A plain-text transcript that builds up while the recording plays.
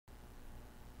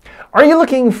Are you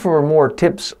looking for more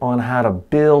tips on how to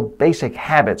build basic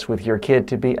habits with your kid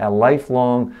to be a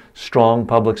lifelong, strong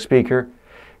public speaker?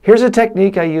 Here's a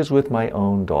technique I use with my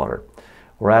own daughter.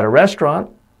 We're at a restaurant.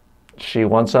 She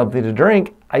wants something to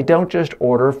drink. I don't just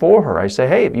order for her. I say,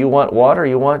 hey, if you want water,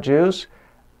 you want juice,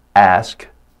 ask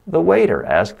the waiter,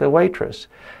 ask the waitress.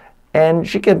 And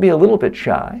she can be a little bit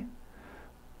shy,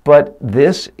 but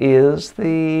this is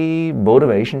the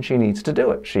motivation she needs to do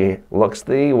it. She looks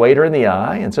the waiter in the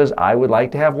eye and says, I would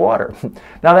like to have water.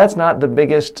 Now, that's not the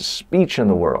biggest speech in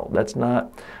the world. That's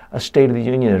not a State of the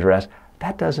Union address.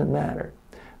 That doesn't matter.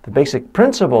 The basic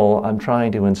principle I'm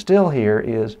trying to instill here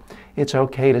is it's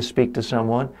okay to speak to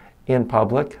someone in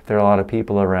public. There are a lot of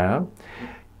people around.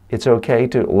 It's okay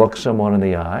to look someone in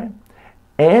the eye.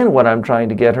 And what I'm trying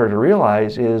to get her to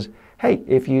realize is, hey,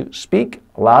 if you speak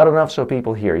loud enough so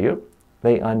people hear you,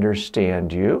 they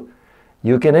understand you,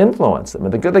 you can influence them.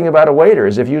 And the good thing about a waiter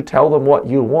is if you tell them what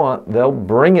you want, they'll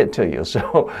bring it to you.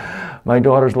 So my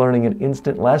daughter's learning an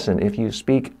instant lesson. If you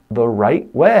speak the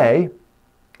right way,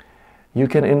 you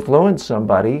can influence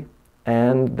somebody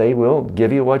and they will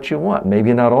give you what you want.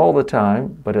 Maybe not all the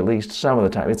time, but at least some of the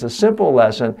time. It's a simple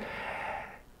lesson.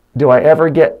 Do I ever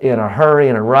get in a hurry,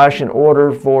 in a rush, and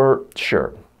order for?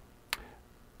 Sure.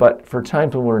 But for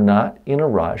times when we're not in a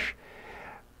rush,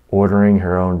 ordering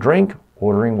her own drink,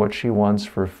 ordering what she wants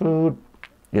for food,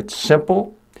 it's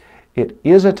simple. It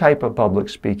is a type of public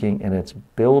speaking, and it's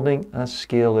building a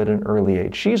skill at an early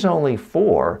age. She's only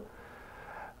 4.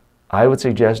 I would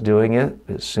suggest doing it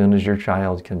as soon as your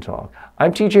child can talk.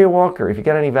 I'm TJ Walker. If you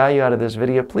got any value out of this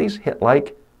video, please hit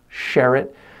like, share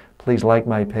it. Please like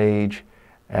my page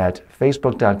at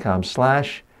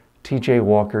facebook.com/TJ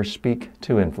Walker Speak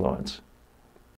to Influence.